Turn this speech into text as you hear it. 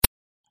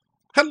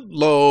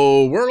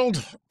Hello,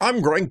 world.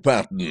 I'm Greg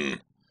Patton.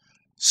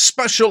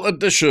 Special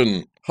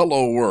edition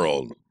Hello,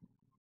 world.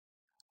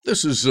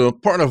 This is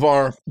part of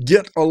our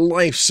Get a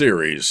Life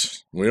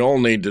series. We all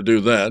need to do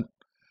that,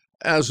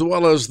 as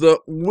well as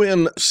the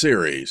Win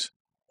series.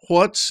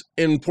 What's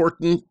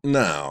important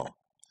now?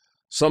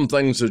 Some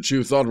things that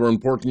you thought were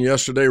important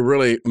yesterday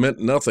really meant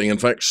nothing. In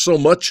fact, so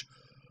much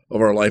of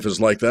our life is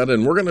like that,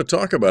 and we're going to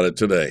talk about it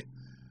today.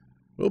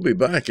 We'll be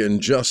back in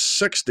just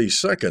 60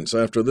 seconds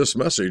after this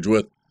message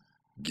with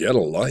Get a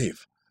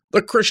Life,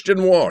 the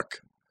Christian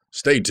Walk.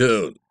 Stay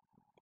tuned.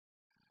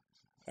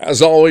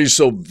 As always,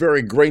 so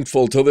very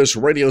grateful to this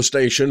radio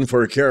station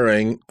for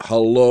carrying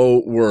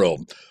Hello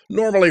World.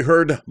 Normally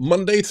heard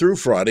Monday through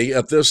Friday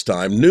at this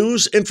time,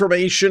 news,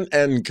 information,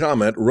 and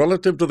comment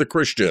relative to the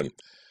Christian.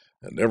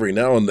 And every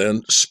now and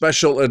then,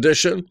 special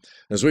edition,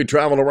 as we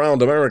travel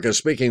around America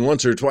speaking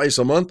once or twice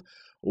a month.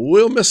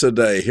 We'll miss a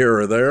day here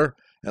or there,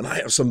 and I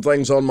have some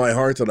things on my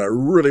heart that I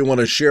really want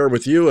to share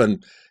with you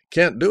and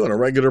can't do in a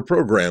regular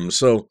program.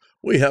 So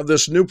we have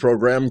this new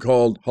program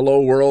called Hello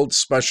World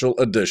Special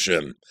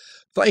Edition.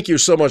 Thank you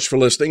so much for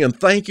listening, and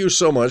thank you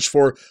so much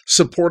for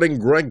supporting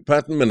Greg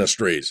Patton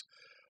Ministries.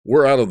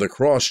 We're out of the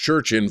Cross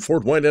Church in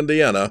Fort Wayne,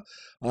 Indiana.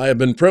 I have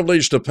been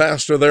privileged to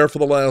pastor there for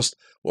the last,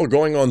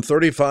 going on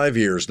 35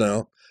 years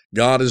now.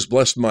 God has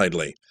blessed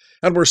mightily.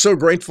 And we're so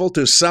grateful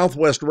to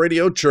Southwest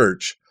Radio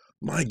Church.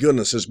 My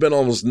goodness, it's been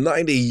almost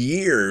 90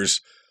 years,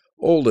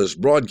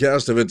 oldest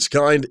broadcast of its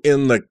kind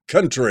in the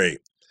country.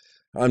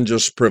 I'm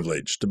just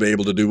privileged to be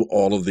able to do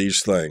all of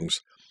these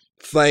things.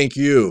 Thank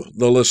you,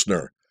 the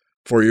listener,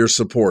 for your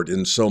support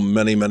in so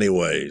many, many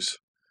ways.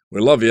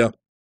 We love you.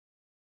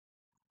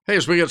 Hey,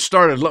 as we get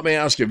started, let me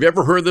ask you, have you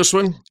ever heard this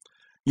one?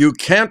 You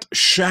can't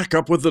shack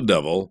up with the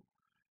devil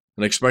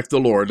and expect the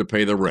Lord to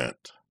pay the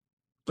rent.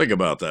 Think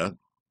about that.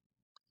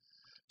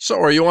 So,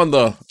 are you on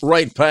the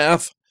right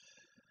path?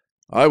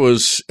 I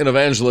was in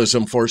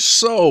evangelism for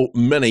so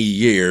many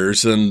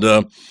years, and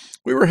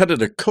we were headed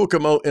to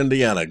Kokomo,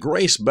 Indiana,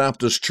 Grace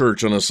Baptist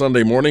Church on a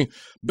Sunday morning.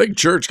 Big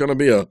church, going to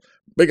be a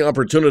big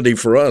opportunity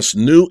for us,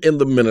 new in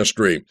the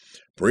ministry.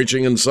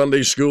 Preaching in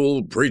Sunday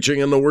school, preaching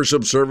in the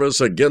worship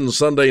service, again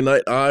Sunday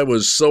night. I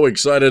was so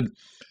excited.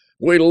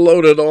 We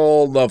loaded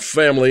all the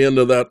family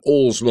into that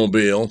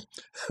Oldsmobile,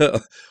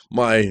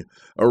 my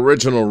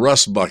original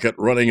rust bucket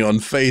running on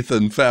faith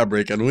and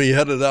fabric, and we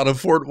headed out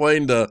of Fort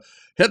Wayne to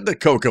head to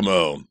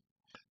Kokomo.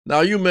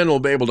 Now, you men will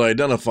be able to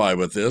identify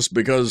with this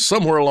because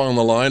somewhere along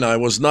the line I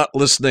was not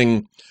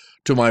listening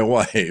to my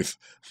wife.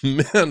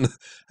 Men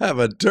have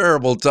a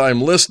terrible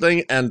time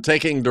listening and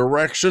taking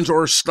directions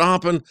or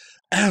stopping,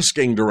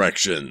 asking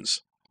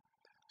directions.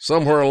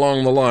 Somewhere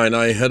along the line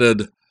I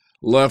headed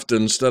left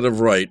instead of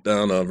right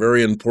down a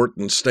very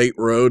important state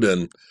road,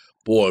 and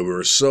boy, we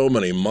were so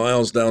many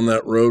miles down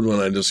that road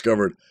when I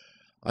discovered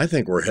I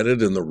think we're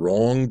headed in the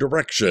wrong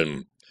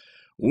direction.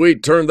 We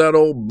turned that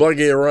old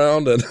buggy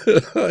around, and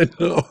I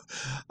know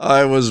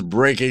I was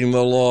breaking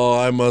the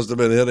law. I must have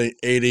been hitting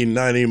 80,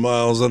 90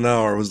 miles an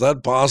hour. Was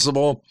that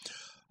possible?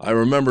 I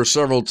remember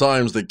several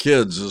times the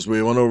kids, as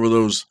we went over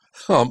those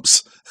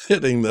humps,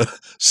 hitting the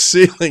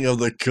ceiling of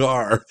the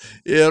car.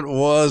 It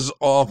was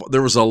awful.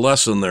 There was a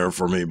lesson there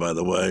for me, by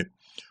the way.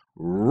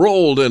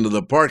 Rolled into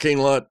the parking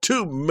lot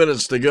 2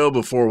 minutes to go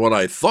before what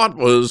I thought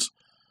was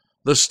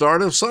the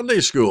start of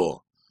Sunday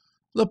school.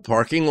 The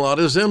parking lot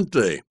is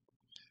empty.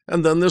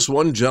 And then this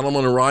one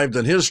gentleman arrived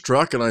in his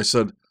truck, and I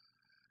said,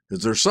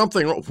 "Is there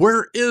something wrong?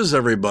 Where is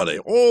everybody?"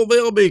 "Oh,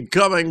 they'll be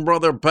coming,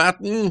 Brother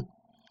Patton."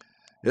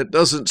 It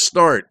doesn't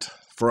start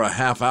for a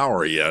half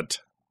hour yet.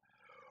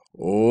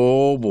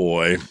 Oh,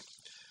 boy.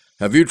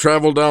 Have you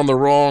traveled down the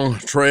wrong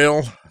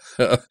trail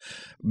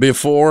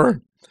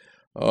before?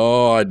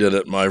 Oh, I did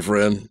it, my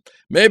friend.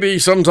 Maybe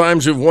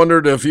sometimes you've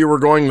wondered if you were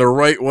going the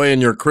right way in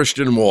your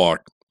Christian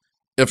walk.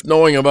 If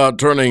knowing about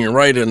turning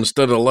right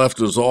instead of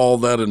left is all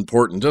that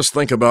important, just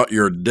think about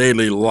your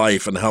daily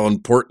life and how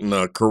important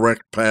a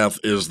correct path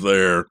is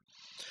there.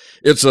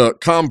 It's a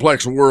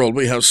complex world.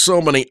 We have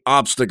so many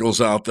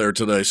obstacles out there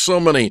today, so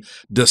many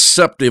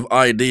deceptive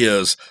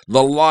ideas.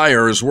 The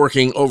liar is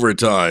working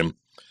overtime.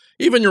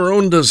 Even your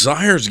own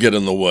desires get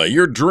in the way.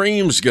 Your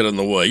dreams get in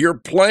the way. Your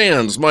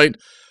plans might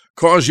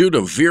cause you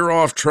to veer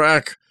off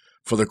track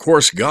for the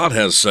course God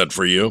has set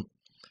for you.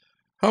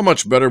 How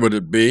much better would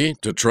it be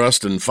to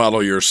trust and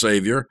follow your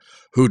Savior,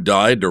 who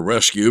died to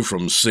rescue you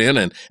from sin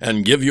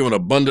and give you an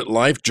abundant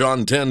life?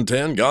 John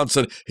 10:10, God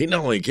said He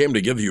not only came to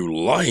give you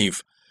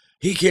life,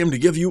 He came to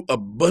give you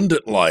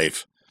abundant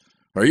life.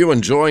 Are you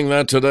enjoying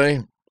that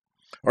today?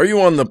 Are you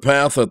on the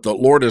path that the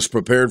Lord has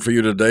prepared for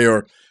you today,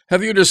 or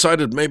have you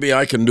decided maybe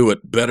I can do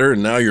it better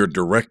and now you're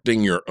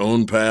directing your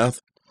own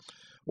path?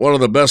 One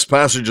of the best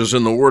passages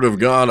in the Word of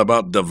God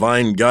about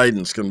divine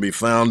guidance can be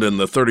found in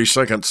the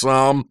 32nd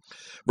Psalm,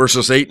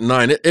 verses 8 and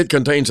 9. It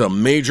contains a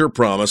major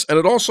promise, and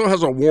it also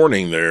has a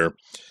warning there.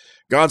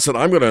 God said,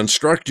 "I'm going to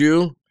instruct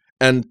you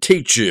and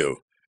teach you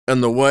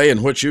in the way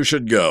in which you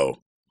should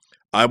go.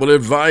 I will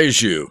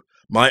advise you.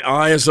 My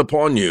eye is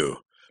upon you.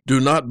 Do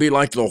not be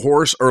like the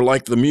horse or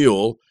like the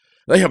mule.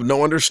 They have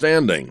no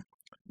understanding.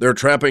 Their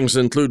trappings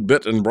include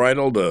bit and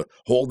bridle to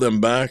hold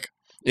them back,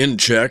 in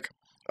check.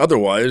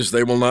 Otherwise,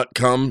 they will not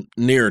come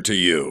near to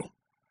you.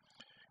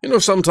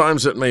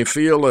 Sometimes it may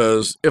feel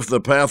as if the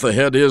path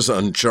ahead is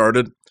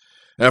uncharted.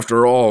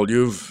 After all,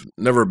 you've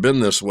never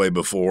been this way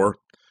before.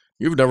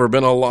 You've never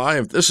been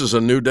alive. This is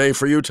a new day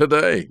for you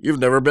today. You've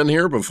never been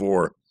here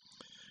before.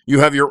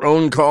 You have your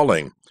own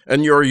calling,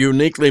 and you're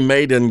uniquely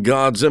made in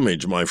God's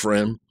image, my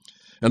friend.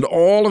 And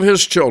all of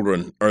His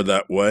children are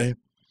that way.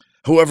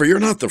 However, you're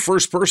not the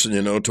first person,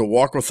 to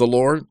walk with the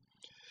Lord.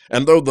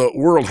 And though the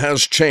world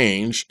has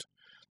changed,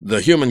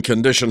 the human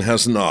condition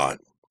has not.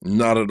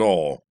 Not at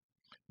all.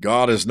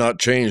 God has not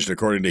changed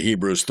according to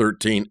Hebrews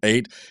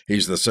 13:8.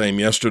 He's the same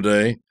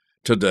yesterday,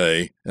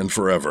 today, and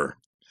forever.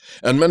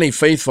 And many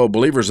faithful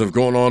believers have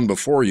gone on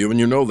before you, and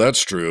you know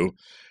that's true.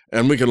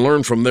 And we can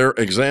learn from their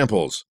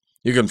examples.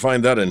 You can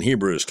find that in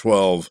Hebrews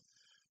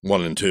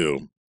 12:1 and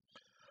 2.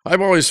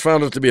 I've always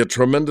found it to be a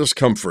tremendous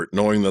comfort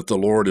knowing that the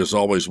Lord is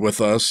always with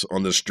us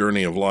on this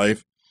journey of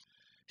life.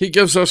 He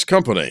gives us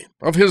company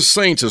of His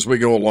saints as we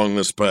go along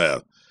this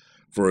path.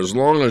 For as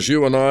long as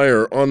you and I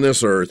are on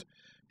this earth,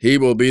 He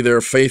will be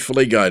there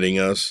faithfully guiding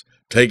us,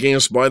 taking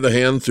us by the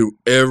hand through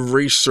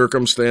every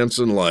circumstance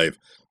in life.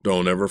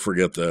 Don't ever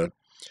forget that.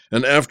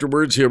 And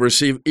afterwards He'll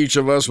receive each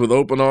of us with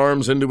open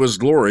arms into His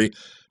glory,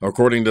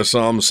 according to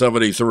Psalm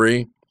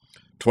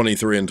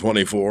 73:23 and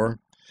 24.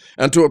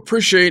 And to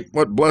appreciate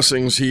what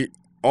blessings He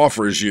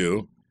offers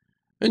you.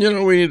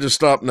 And we need to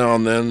stop now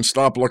and then,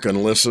 stop, look,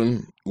 and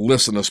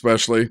listen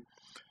especially,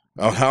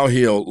 of how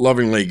He'll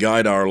lovingly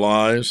guide our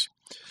lives.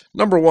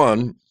 Number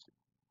one,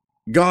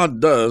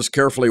 God does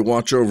carefully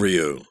watch over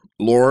you.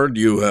 Lord,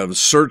 you have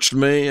searched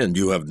me and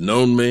you have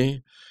known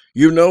me.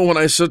 You know when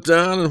I sit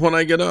down and when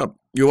I get up.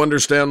 You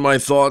understand my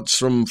thoughts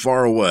from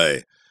far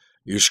away.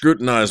 You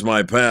scrutinize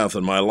my path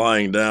and my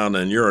lying down,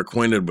 and you're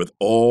acquainted with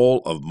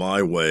all of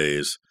my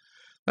ways.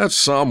 That's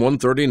Psalm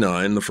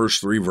 139, the first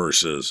 3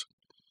 verses.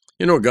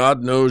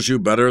 God knows you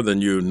better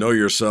than you know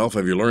yourself.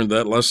 Have you learned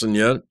that lesson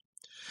yet?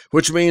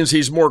 Which means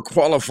He's more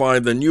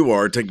qualified than you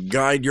are to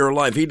guide your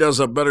life. He does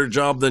a better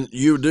job than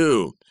you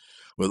do.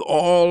 With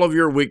all of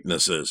your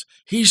weaknesses,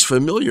 He's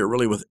familiar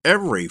really with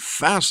every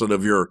facet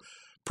of your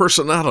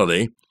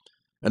personality,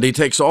 and He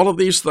takes all of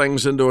these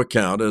things into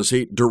account as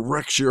He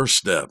directs your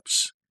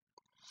steps.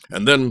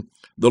 And then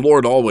the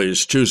Lord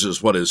always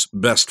chooses what is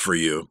best for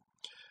you.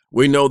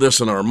 We know this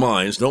in our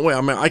minds, don't we?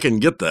 I can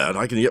get that.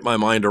 I can get my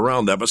mind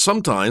around that. But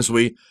sometimes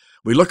we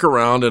look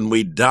around and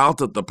we doubt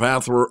that the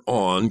path we're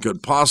on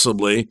could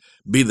possibly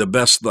be the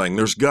best thing.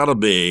 There's got to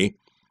be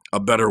a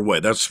better way.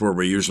 That's where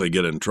we usually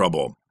get in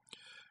trouble.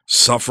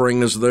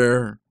 Suffering is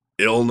there.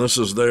 Illness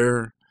is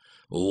there.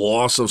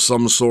 Loss of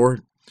some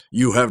sort.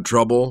 You have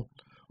trouble.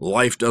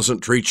 Life doesn't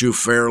treat you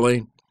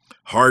fairly.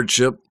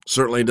 Hardship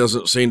certainly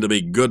doesn't seem to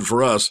be good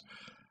for us.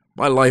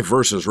 My life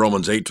verse is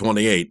Romans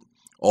 8:28.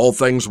 All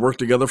things work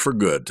together for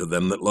good to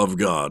them that love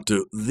God,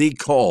 to the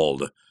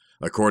called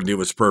according to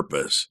His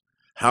purpose.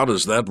 How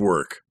does that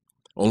work?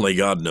 Only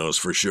God knows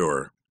for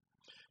sure.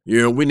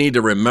 We need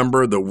to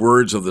remember the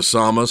words of the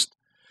psalmist,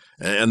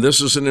 and this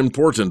is an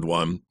important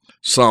one.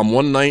 Psalm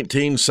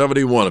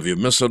 119:71. If you've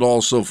missed it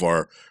all so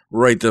far,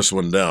 write this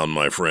one down,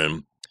 my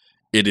friend.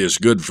 It is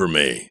good for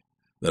me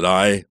that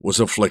I was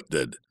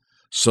afflicted,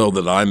 so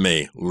that I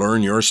may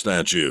learn your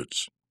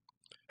statutes.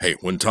 Hey,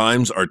 when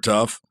times are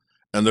tough,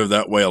 and they're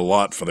that way a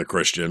lot for the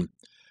Christian,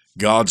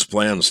 God's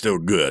plan's still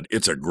good.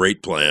 It's a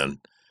great plan.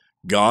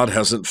 God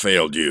hasn't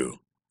failed you.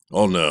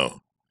 Oh,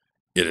 no.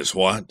 It is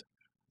what?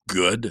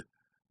 Good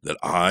that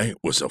I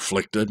was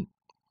afflicted?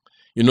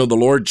 The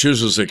Lord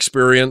chooses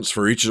experience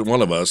for each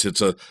one of us.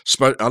 I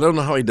don't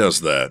know how He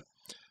does that.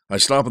 I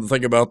stop and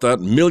think about that.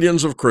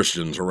 Millions of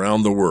Christians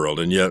around the world,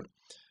 and yet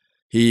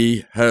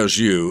He has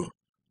you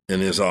in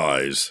His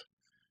eyes.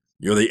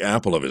 You're the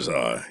apple of His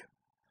eye.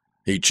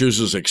 He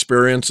chooses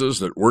experiences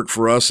that work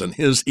for us and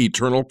His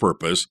eternal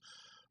purpose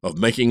of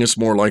making us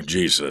more like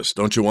Jesus.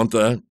 Don't you want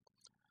that?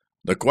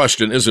 The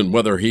question isn't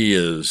whether He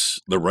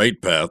is the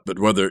right path, but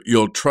whether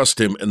you'll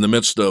trust Him in the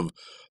midst of,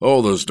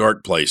 those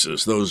dark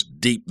places, those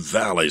deep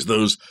valleys,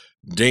 those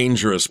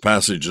dangerous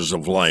passages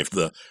of life,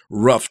 the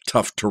rough,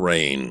 tough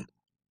terrain.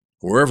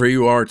 Wherever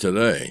you are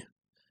today,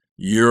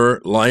 your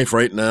life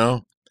right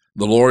now,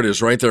 the Lord is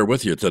right there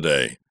with you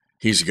today.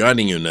 He's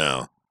guiding you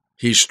now.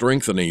 He's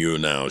strengthening you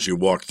now as you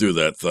walk through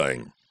that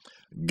thing.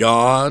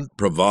 God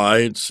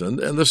provides, and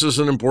this is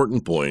an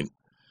important point,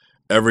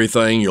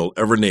 everything you'll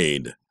ever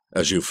need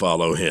as you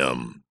follow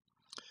Him.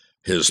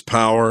 His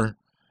power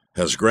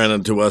has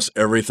granted to us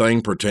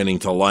everything pertaining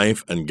to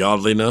life and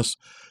godliness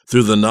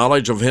through the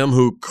knowledge of Him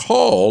who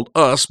called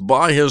us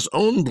by His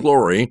own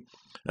glory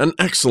and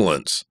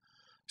excellence.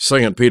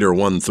 2 Peter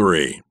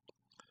 1:3.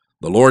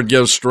 The Lord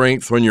gives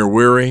strength when you're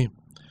weary.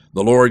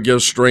 The Lord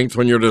gives strength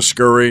when you're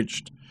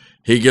discouraged.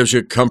 He gives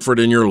you comfort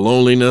in your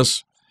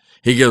loneliness.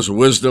 He gives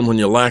wisdom when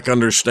you lack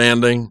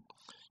understanding.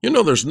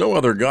 There's no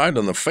other guide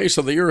on the face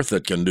of the earth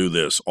that can do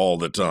this all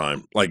the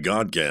time, like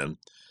God can.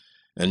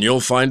 And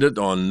you'll find it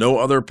on no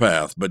other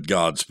path but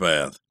God's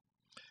path.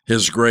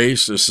 His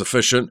grace is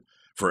sufficient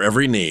for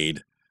every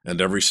need and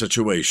every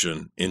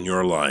situation in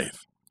your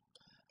life.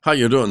 How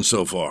you doing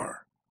so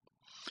far?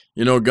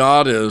 You know,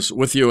 God is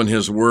with you in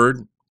His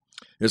Word.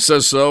 It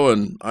says so,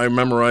 and I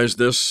memorized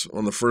this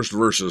on the first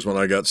verses when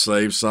I got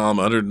saved, Psalm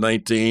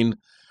 119,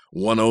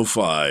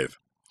 105.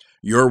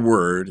 Your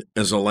word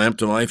is a lamp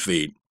to my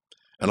feet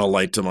and a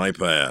light to my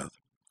path.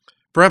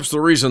 Perhaps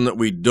the reason that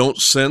we don't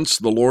sense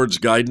the Lord's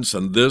guidance,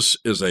 and this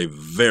is a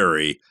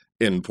very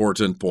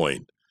important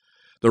point.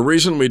 The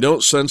reason we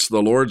don't sense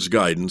the Lord's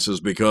guidance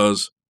is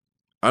because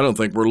I don't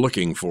think we're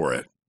looking for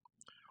it.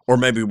 Or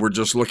maybe we're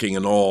just looking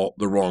in all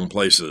the wrong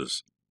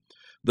places.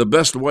 The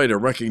best way to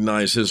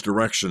recognize His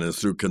direction is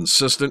through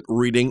consistent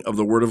reading of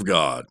the Word of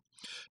God,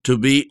 to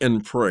be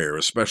in prayer,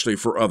 especially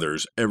for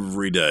others,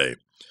 every day,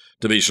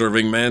 to be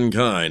serving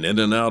mankind in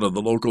and out of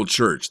the local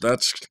church.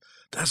 That's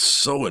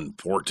so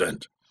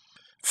important.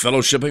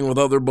 Fellowshipping with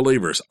other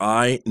believers.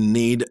 I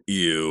need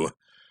you.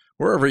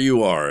 Wherever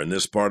you are in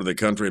this part of the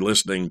country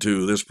listening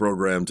to this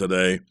program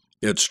today,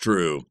 it's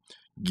true.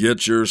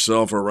 Get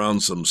yourself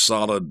around some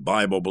solid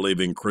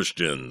Bible-believing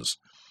Christians,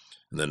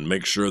 and then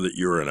make sure that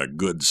you're in a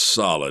good,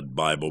 solid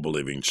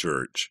Bible-believing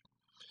church.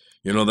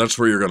 You know, that's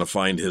where you're going to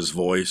find His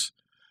voice,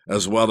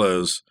 as well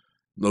as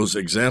those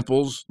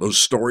examples, those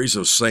stories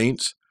of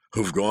saints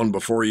who've gone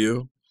before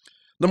you.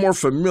 The more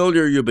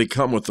familiar you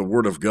become with the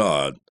Word of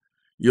God,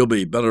 you'll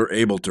be better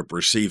able to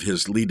perceive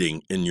His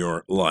leading in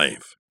your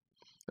life.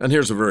 And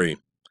here's a very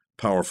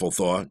powerful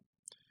thought.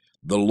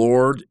 The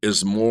Lord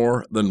is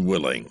more than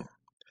willing.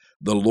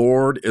 The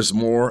Lord is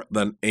more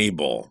than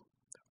able,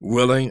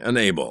 willing and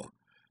able,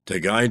 to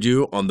guide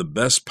you on the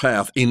best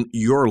path in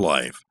your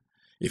life,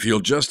 if you'll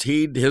just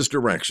heed His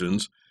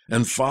directions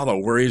and follow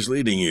where He's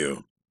leading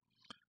you.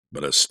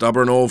 But a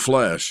stubborn old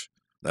flesh,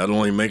 that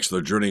only makes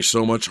the journey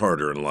so much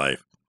harder in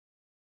life.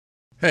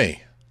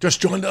 Hey,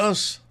 just joined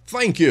us?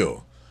 Thank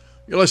you.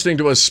 You're listening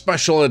to a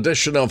special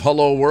edition of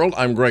Hello World.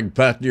 I'm Greg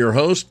Patton, your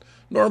host.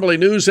 Normally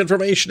news,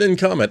 information, and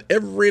comment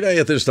every day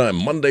at this time,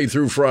 Monday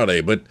through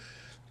Friday, but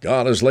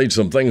God has laid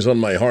some things on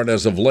my heart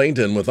as of late,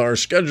 and with our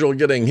schedule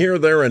getting here,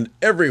 there, and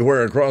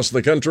everywhere across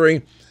the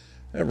country,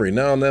 every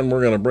now and then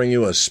we're going to bring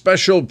you a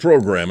special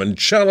program and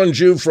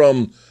challenge you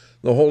from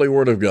the Holy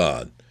Word of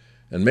God.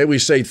 And may we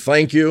say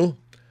thank you.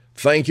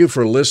 Thank you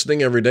for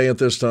listening every day at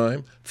this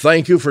time.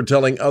 Thank you for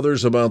telling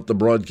others about the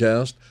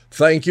broadcast.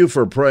 Thank you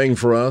for praying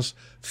for us.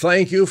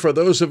 Thank you for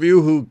those of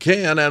you who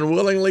can and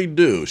willingly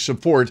do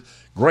support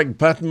Greg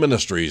Patton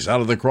Ministries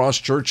out of the Cross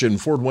Church in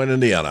Fort Wayne,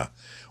 Indiana.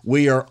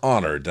 We are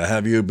honored to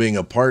have you being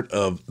a part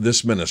of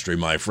this ministry,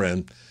 my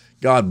friend.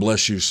 God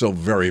bless you so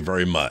very,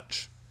 very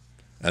much.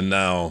 And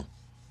now,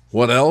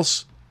 what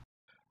else?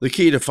 The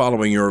key to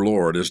following your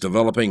Lord is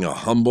developing a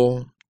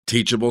humble,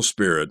 teachable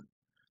spirit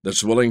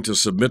that's willing to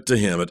submit to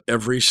Him at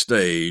every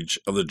stage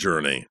of the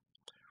journey.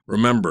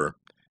 Remember,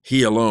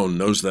 He alone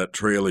knows that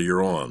trail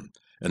you're on,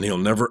 and He'll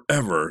never,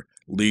 ever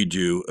lead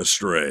you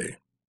astray.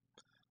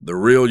 The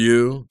real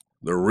you,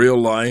 the real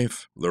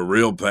life, the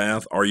real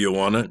path, are you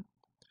on it?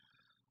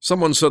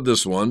 Someone said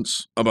this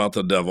once about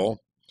the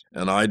devil,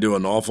 and I do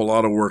an awful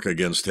lot of work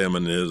against him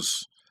and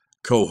his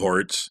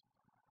cohorts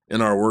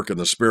in our work in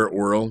the spirit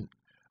world.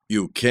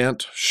 You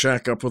can't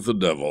shack up with the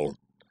devil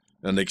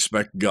and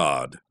expect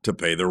God to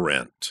pay the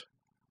rent.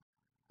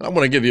 I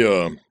want to give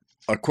you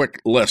a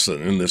quick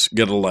lesson in this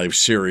Get a Life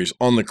series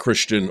on the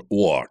Christian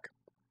walk.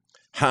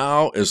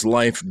 How is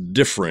life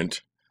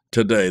different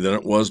today than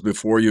it was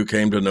before you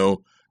came to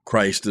know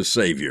Christ as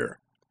Savior?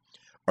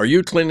 Are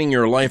you cleaning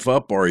your life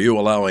up, or are you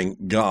allowing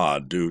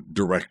God to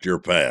direct your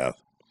path?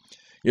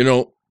 You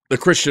know, the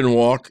Christian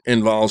walk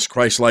involves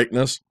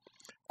Christ-likeness.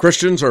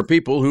 Christians are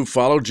people who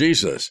follow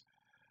Jesus.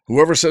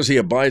 Whoever says he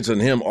abides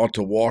in Him ought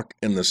to walk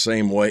in the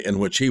same way in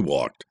which He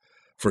walked,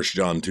 1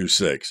 John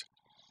 2:6.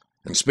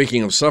 And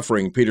speaking of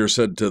suffering, Peter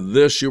said, "To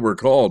this you were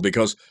called,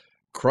 because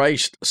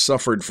Christ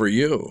suffered for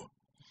you,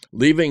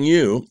 leaving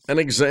you an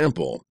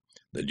example,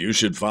 that you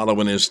should follow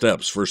in His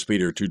steps," 1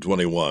 Peter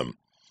 2:21.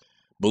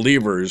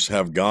 Believers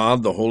have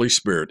God, the Holy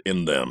Spirit,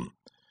 in them,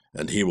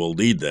 and He will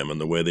lead them in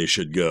the way they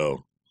should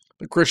go.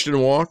 The Christian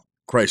walk,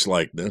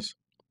 Christ-likeness.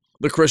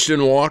 The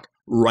Christian walk,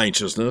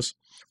 righteousness.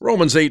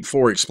 Romans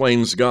 8:4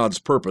 explains God's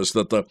purpose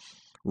that the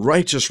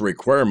righteous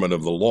requirement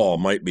of the law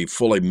might be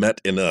fully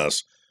met in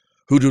us,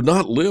 who do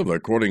not live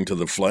according to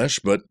the flesh,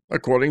 but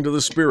according to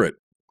the Spirit.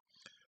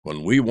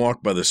 When we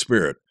walk by the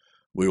Spirit,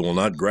 we will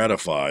not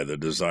gratify the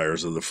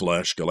desires of the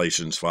flesh,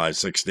 Galatians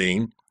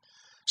 5:16.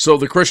 So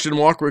the Christian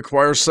walk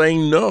requires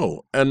saying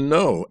no and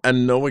no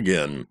and no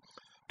again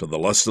to the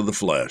lust of the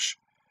flesh.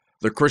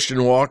 The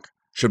Christian walk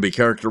should be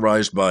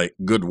characterized by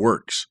good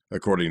works,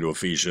 according to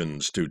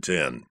Ephesians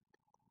 2:10.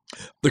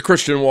 The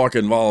Christian walk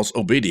involves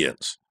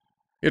obedience.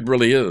 It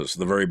really is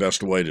the very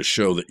best way to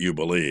show that you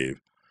believe.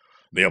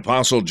 The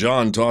Apostle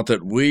John taught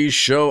that we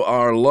show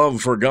our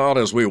love for God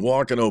as we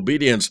walk in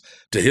obedience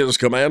to His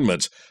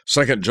commandments,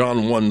 2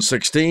 John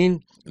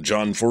 1:16,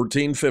 John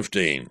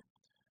 14:15.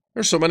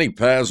 There's so many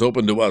paths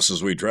open to us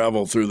as we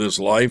travel through this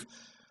life,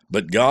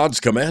 but God's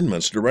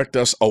commandments direct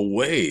us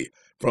away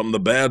from the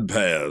bad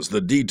paths,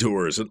 the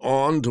detours, and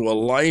on to a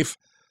life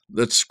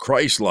that's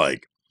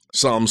Christ-like.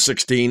 Psalm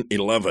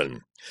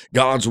 16:11.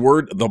 God's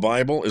Word, the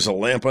Bible, is a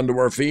lamp unto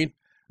our feet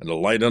and a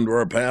light unto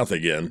our path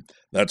again.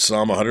 That's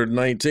Psalm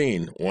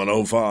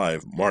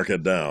 119:105. Mark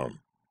it down.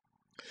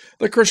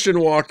 The Christian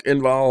walk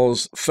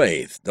involves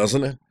faith,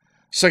 doesn't it?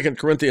 2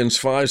 Corinthians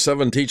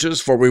 5:7 teaches,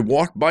 "For we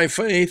walk by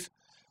faith,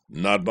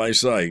 not by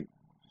sight."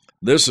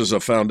 This is a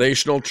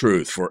foundational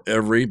truth for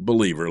every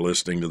believer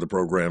listening to the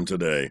program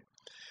today.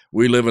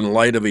 We live in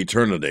light of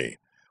eternity.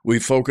 We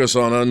focus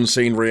on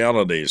unseen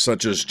realities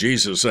such as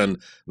Jesus and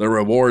the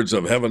rewards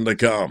of heaven to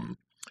come.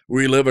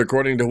 We live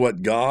according to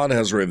what God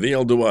has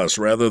revealed to us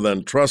rather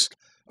than trust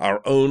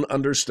our own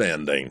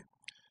understanding.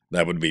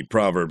 That would be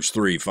Proverbs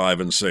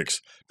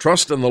 3:5-6.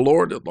 Trust in the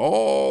Lord with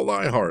all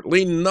thy heart.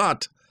 Lean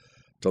not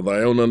to thy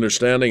own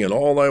understanding. In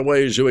all thy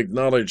ways you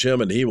acknowledge him,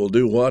 and he will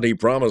do what? He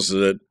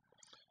promises it.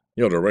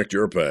 He'll direct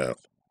your path.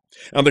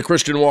 And the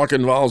Christian walk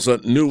involves a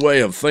new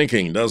way of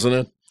thinking, doesn't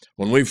it?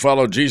 When we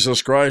follow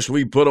Jesus Christ,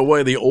 we put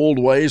away the old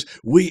ways.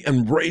 We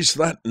embrace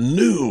that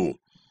new.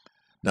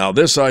 Now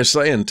this I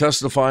say and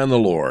testify in the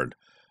Lord,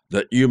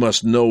 that you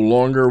must no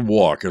longer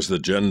walk as the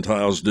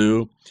Gentiles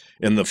do,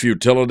 in the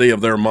futility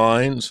of their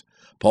minds.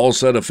 Paul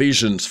said,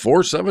 Ephesians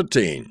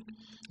 4:17.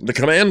 The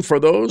command for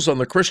those on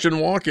the Christian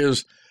walk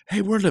is,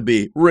 hey, we're to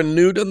be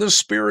renewed in the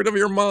spirit of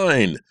your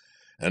mind,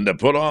 and to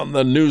put on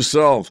the new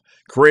self,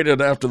 created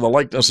after the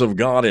likeness of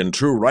God in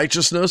true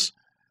righteousness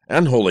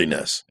and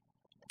holiness.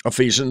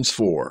 Ephesians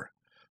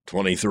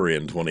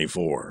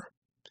 4:23-24.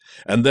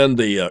 And then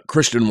the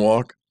Christian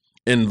walk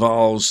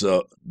involves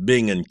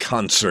being in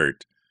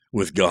concert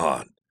with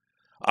God.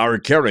 Our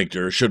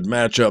character should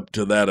match up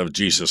to that of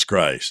Jesus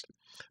Christ.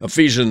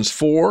 Ephesians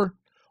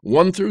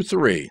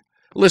 4:1-3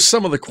 lists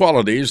some of the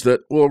qualities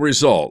that will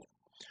result.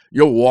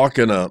 You'll walk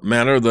in a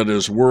manner that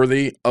is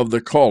worthy of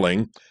the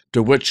calling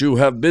to which you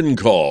have been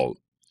called,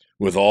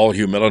 with all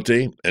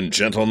humility and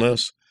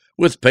gentleness,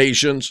 with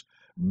patience,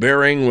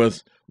 bearing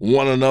with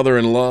one another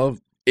in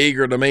love,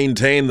 eager to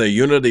maintain the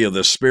unity of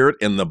the Spirit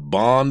in the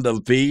bond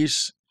of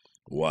peace.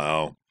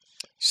 Wow.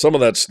 Some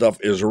of that stuff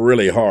is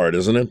really hard,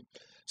 isn't it?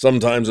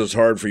 Sometimes it's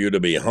hard for you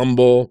to be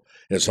humble.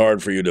 It's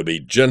hard for you to be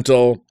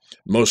gentle.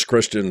 Most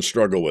Christians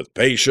struggle with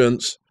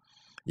patience.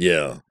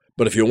 Yeah,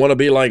 but if you want to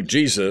be like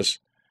Jesus,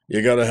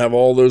 you got to have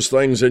all those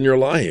things in your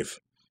life.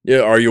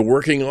 Yeah, are you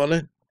working on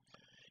it?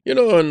 You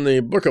know, in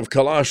the book of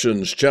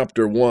Colossians,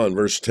 chapter 1,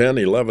 verse 10,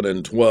 11,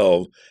 and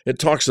 12, it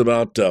talks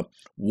about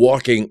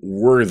walking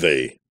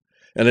worthy,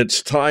 and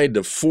it's tied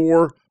to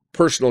 4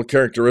 personal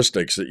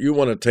characteristics that you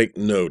want to take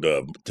note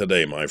of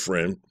today, my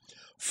friend.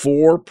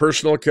 4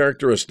 personal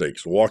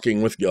characteristics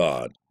walking with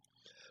God.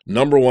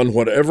 Number 1,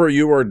 whatever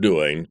you are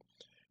doing,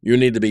 you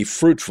need to be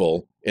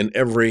fruitful in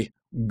every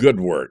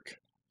good work.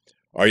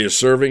 Are you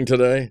serving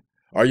today?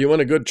 Are you in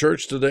a good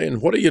church today?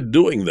 And what are you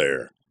doing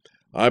there?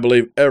 I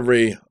believe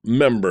every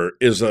member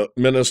is a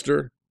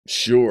minister.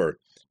 Sure,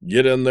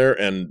 get in there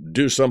and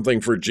do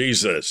something for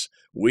Jesus.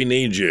 We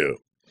need you.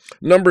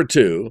 Number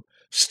 2,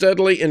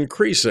 steadily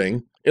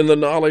increasing in the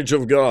knowledge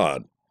of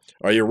God.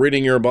 Are you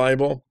reading your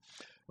Bible?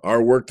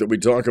 Our work that we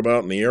talk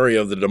about in the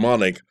area of the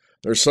demonic,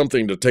 there's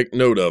something to take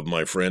note of,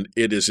 my friend.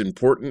 It is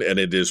important and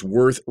it is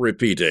worth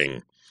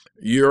repeating.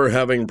 You're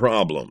having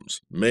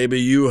problems. Maybe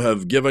you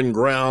have given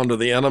ground to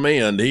the enemy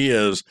and he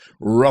is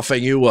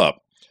roughing you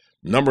up.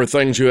 Number of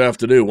things you have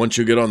to do once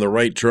you get on the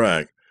right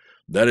track.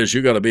 That is,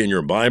 you got to be in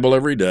your Bible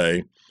every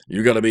day.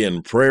 You got to be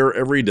in prayer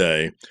every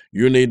day.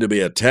 You need to be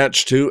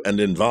attached to and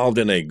involved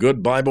in a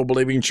good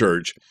Bible-believing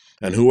church.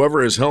 And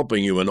whoever is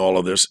helping you in all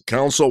of this,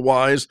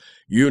 counsel-wise,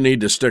 you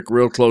need to stick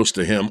real close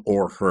to him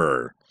or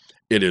her.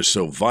 It is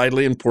so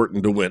vitally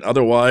important to win.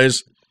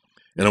 Otherwise,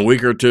 in a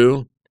week or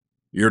two,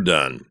 you're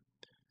done.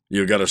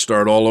 You've got to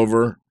start all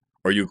over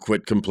or you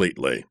quit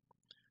completely.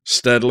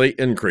 Steadily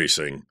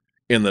increasing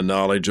in the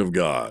knowledge of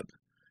God.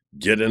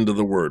 Get into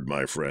the Word,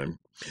 my friend.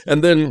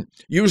 And then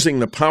using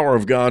the power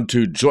of God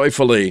to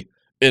joyfully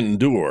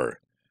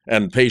endure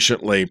and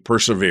patiently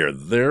persevere.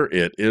 There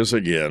it is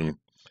again,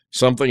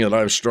 something that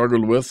I've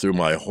struggled with through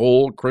my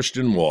whole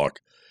Christian walk,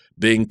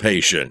 being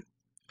patient.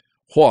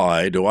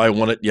 Why do I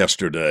want it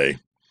yesterday?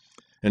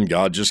 And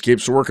God just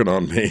keeps working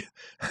on me.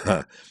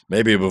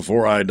 Maybe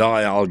before I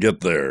die, I'll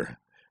get there.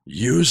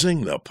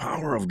 Using the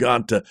power of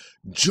God to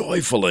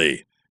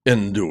joyfully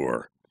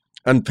endure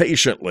and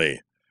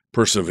patiently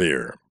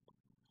persevere.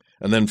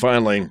 And then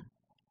finally,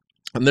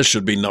 and this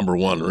should be number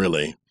 1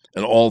 really,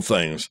 in all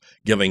things,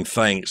 giving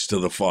thanks to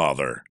the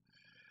Father.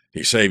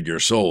 He saved your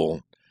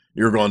soul.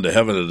 You're going to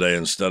heaven today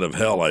instead of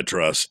hell, I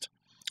trust.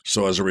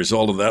 So as a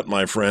result of that,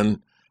 my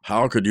friend,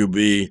 how could you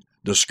be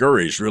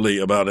discouraged really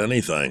about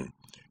anything?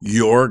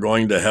 You're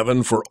going to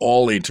heaven for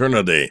all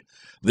eternity.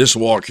 This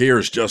walk here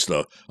is just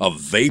a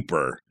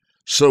vapor,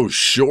 so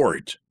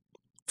short.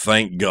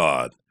 Thank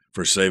God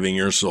for saving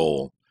your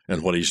soul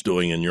and what he's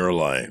doing in your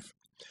life.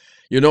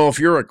 You know, if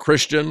you're a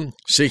Christian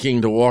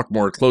seeking to walk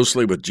more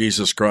closely with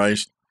Jesus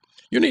Christ,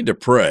 you need to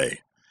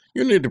pray.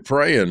 You need to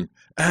pray and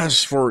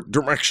ask for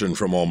direction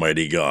from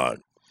Almighty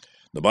God.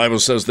 The Bible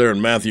says there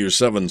in Matthew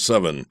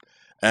 7:7,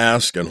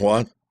 ask and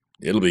what?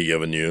 It'll be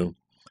given you.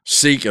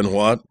 Seek and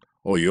what?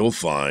 Oh, you'll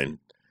find.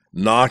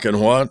 Knock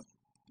and what?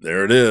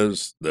 There it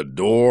is. The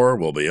door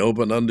will be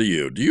opened unto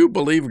you. Do you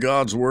believe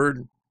God's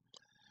word?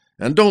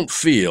 And don't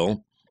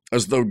feel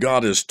as though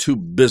God is too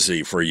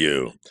busy for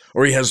you,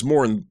 or he has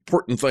more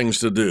important things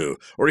to do,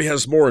 or he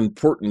has more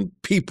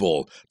important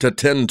people to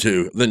tend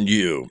to than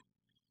you.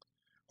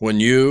 When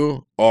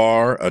you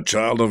are a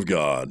child of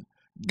God,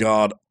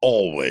 God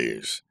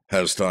always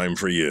has time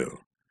for you.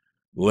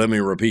 Let me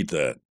repeat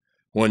that.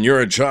 When you're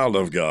a child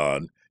of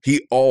God,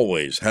 he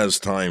always has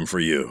time for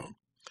you.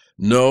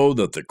 Know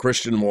that the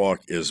Christian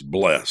walk is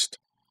blessed.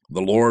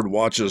 The Lord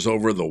watches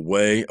over the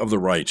way of the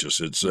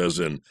righteous, it says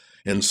in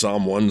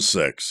Psalm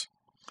 1:6.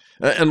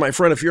 And my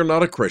friend, if you're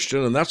not a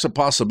Christian, and that's a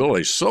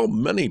possibility, so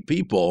many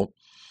people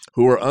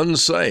who are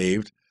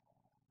unsaved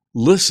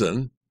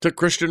listen to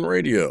Christian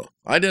radio.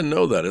 I didn't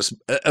know that.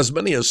 As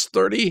many as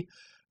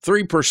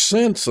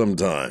 33%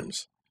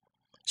 sometimes.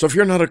 So if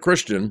you're not a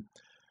Christian,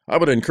 I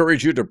would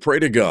encourage you to pray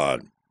to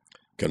God,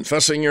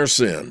 confessing your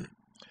sin,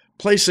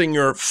 placing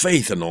your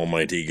faith in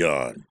Almighty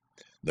God,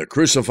 the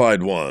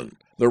crucified one,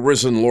 the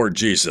risen Lord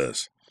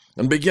Jesus,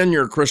 and begin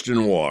your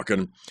Christian walk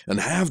and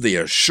have the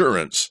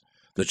assurance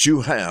that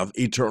you have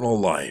eternal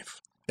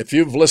life. If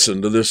you've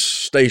listened to this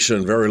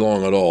station very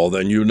long at all,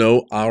 then you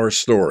know our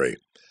story,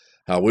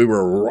 how we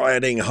were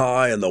riding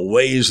high in the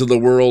waves of the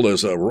world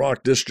as a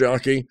rock disc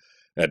jockey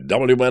at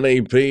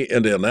WNAP,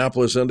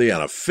 Indianapolis,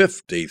 Indiana,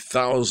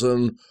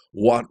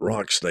 50,000-watt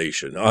rock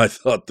station. I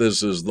thought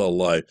this is the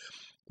life,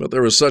 but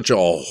there was such a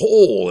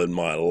hole in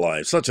my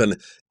life, such an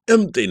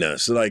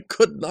emptiness that I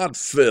could not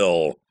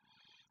fill.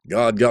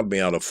 God got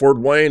me out of Fort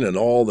Wayne and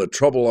all the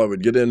trouble I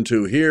would get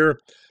into here,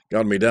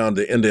 got me down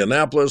to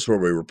Indianapolis, where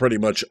we were pretty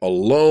much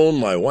alone,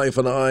 my wife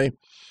and I,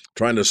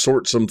 trying to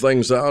sort some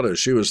things out as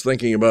she was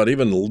thinking about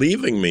even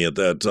leaving me at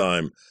that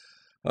time.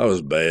 I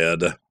was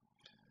bad.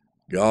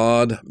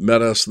 God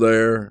met us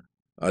there.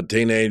 A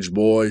teenage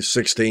boy,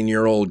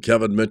 16-year-old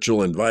Kevin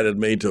Mitchell, invited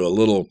me to a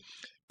little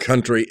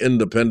country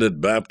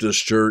independent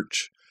Baptist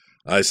church.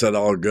 I said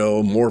I'll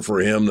go, more for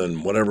him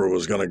than whatever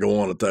was going to go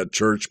on at that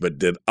church. But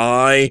did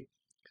I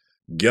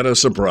get a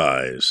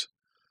surprise?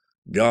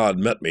 God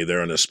met me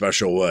there in a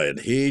special way, and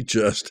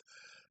it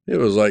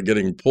was like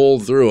getting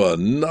pulled through a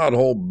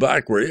knothole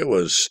backward. It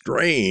was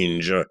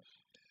strange.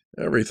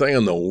 Everything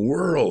in the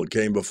world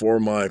came before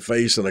my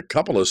face in a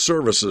couple of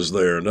services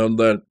there. And on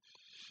that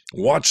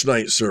watch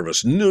night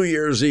service, New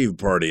Year's Eve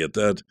party at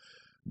that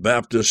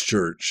Baptist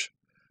church.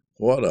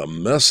 What a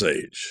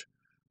message.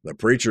 The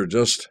preacher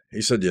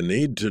he said, you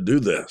need to do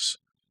this.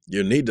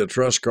 You need to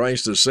trust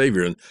Christ as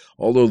Savior. And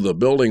although the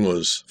building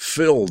was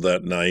filled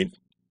that night,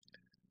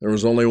 there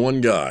was only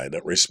one guy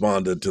that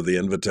responded to the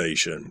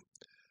invitation.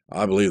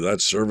 I believe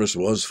that service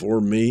was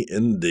for me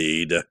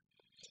indeed.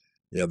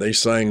 Yeah, they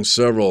sang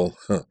several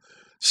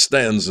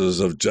stanzas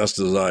of Just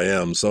As I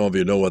Am. Some of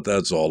you know what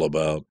that's all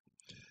about.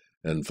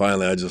 And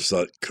finally, I just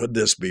thought, could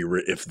this be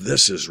real? If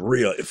this is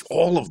real, if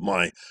all of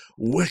my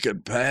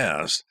wicked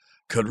past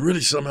could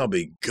really somehow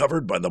be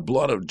covered by the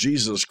blood of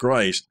Jesus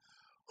Christ,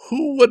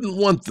 who wouldn't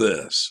want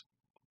this?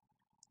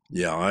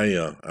 Yeah,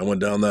 I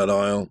went down that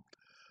aisle.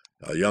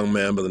 A young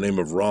man by the name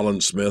of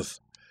Roland Smith.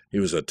 He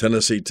was a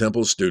Tennessee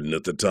Temple student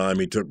at the time.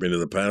 He took me to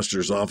the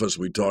pastor's office.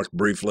 We talked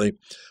briefly.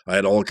 I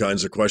had all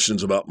kinds of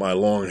questions about my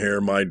long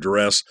hair, my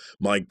dress,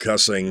 my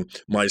cussing,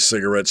 my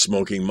cigarette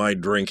smoking, my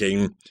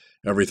drinking,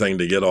 everything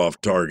to get off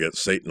target.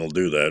 Satan will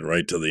do that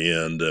right to the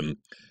end. And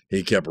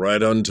he kept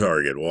right on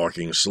target,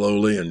 walking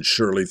slowly and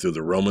surely through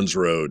the Romans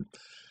road.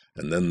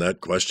 And then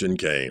that question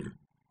came.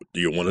 Do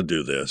you want to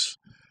do this?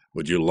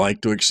 Would you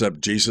like to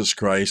accept Jesus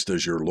Christ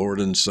as your Lord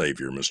and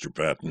Savior, Mr.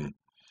 Patton?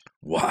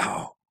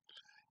 Wow.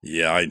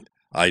 Yeah,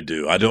 I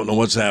do. I don't know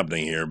what's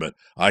happening here, but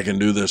I can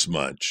do this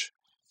much.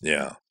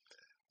 Yeah.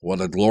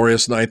 What a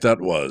glorious night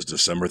that was,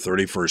 December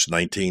 31st,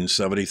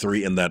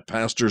 1973, in that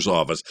pastor's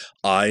office,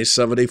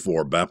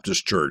 I-74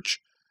 Baptist Church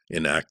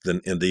in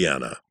Acton,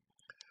 Indiana.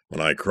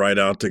 When I cried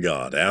out to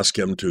God, asked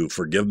him to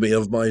forgive me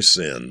of my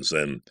sins,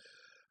 and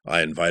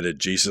I invited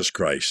Jesus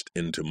Christ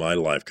into my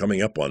life,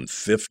 coming up on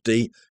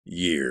 50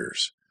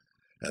 years.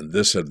 And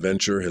this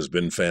adventure has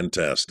been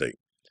fantastic.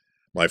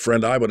 My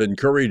friend, I would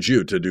encourage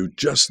you to do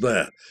just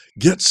that.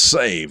 Get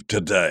saved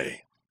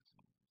today.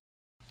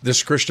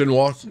 This Christian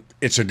walk,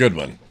 it's a good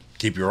one.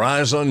 Keep your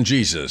eyes on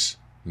Jesus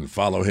and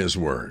follow his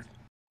word.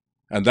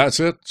 And that's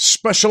it.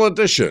 Special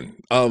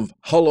edition of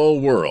Hello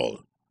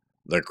World.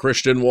 The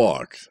Christian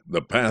walk,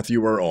 the path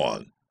you are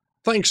on.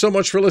 Thanks so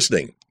much for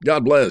listening.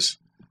 God bless.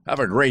 Have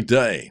a great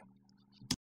day.